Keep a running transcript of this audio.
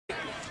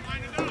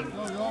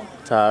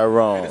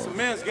Tyrone. It's a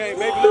men's game,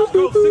 baby. Let's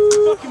go.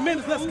 60 fucking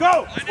minutes. Let's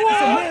go. It's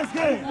a men's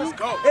game. Let's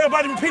go.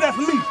 Everybody repeat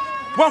after me.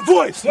 One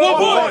voice. One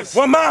voice.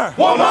 One mind.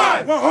 One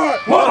mind. One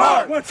heart. One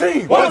heart. One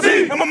team. One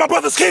team. I'm my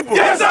brother's keeper.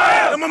 Yes,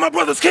 I am. I'm my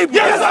brother's keeper.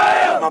 Yes,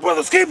 I am. My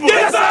brother's keeper.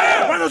 Yes, I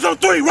am. Rhinos on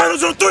three.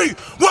 Rhinos on three.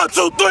 1,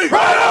 2, 3.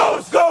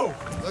 Rhinos. Go.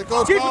 Let's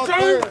go. Keep it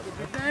turn.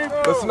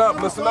 Listen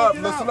up. Listen up.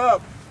 Listen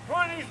up.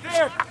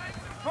 26.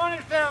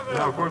 27.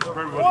 Now, of course, if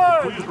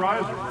everybody please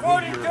rise and remove your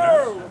 42.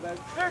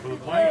 hats for the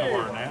playing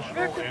of our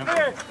national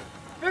anthem.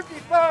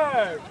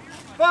 55.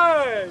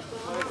 5.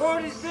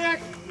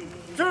 46.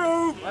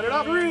 2. 3.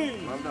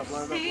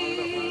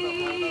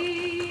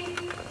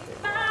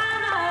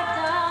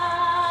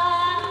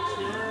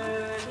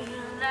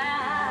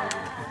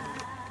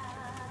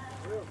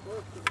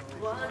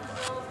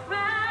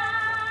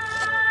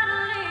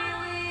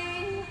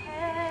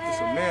 It's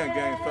a man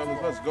game, fellas.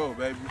 Let's go,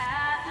 baby.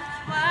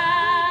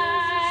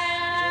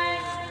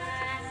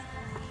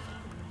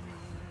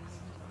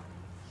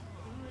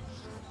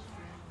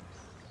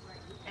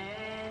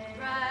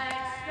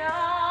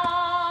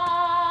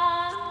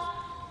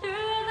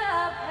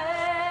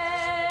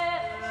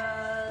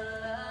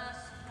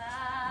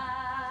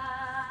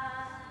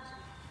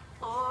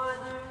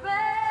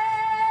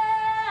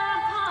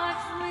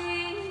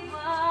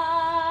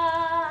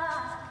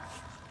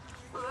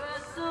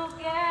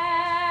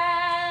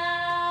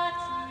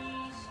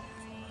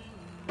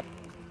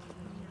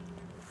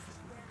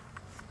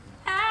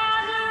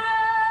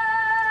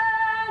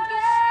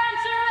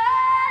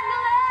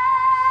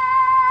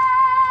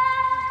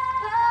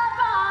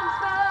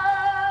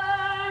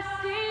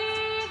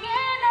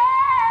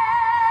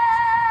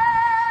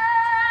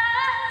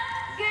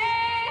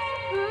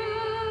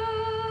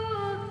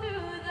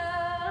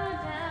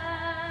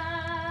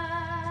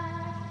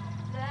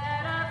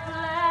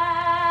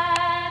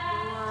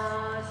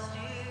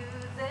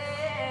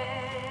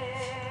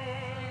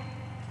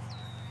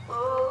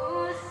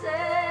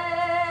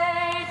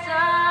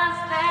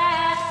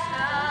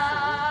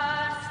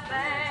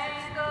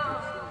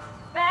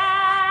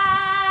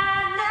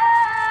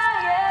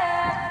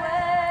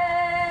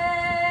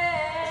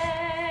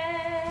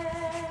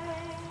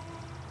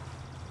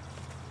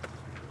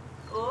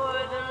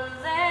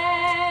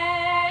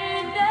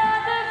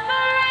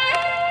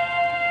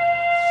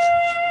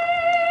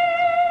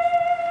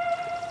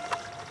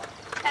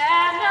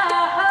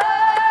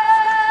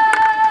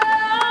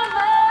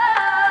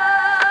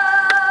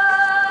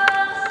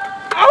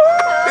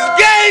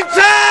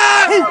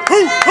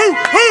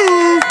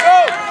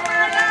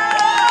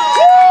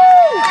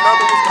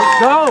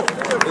 Go!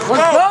 Let's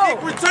go!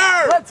 Kick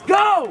return! Let's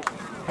go!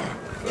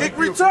 Kick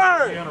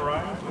return!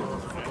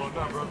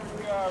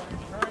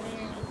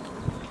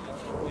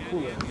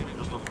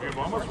 Just a few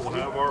moments, we'll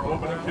have our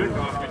opening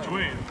kickoff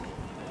between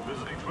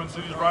visiting Twin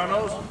Cities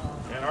Rhinos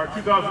and our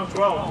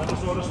 2012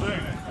 Minnesota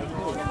Sting.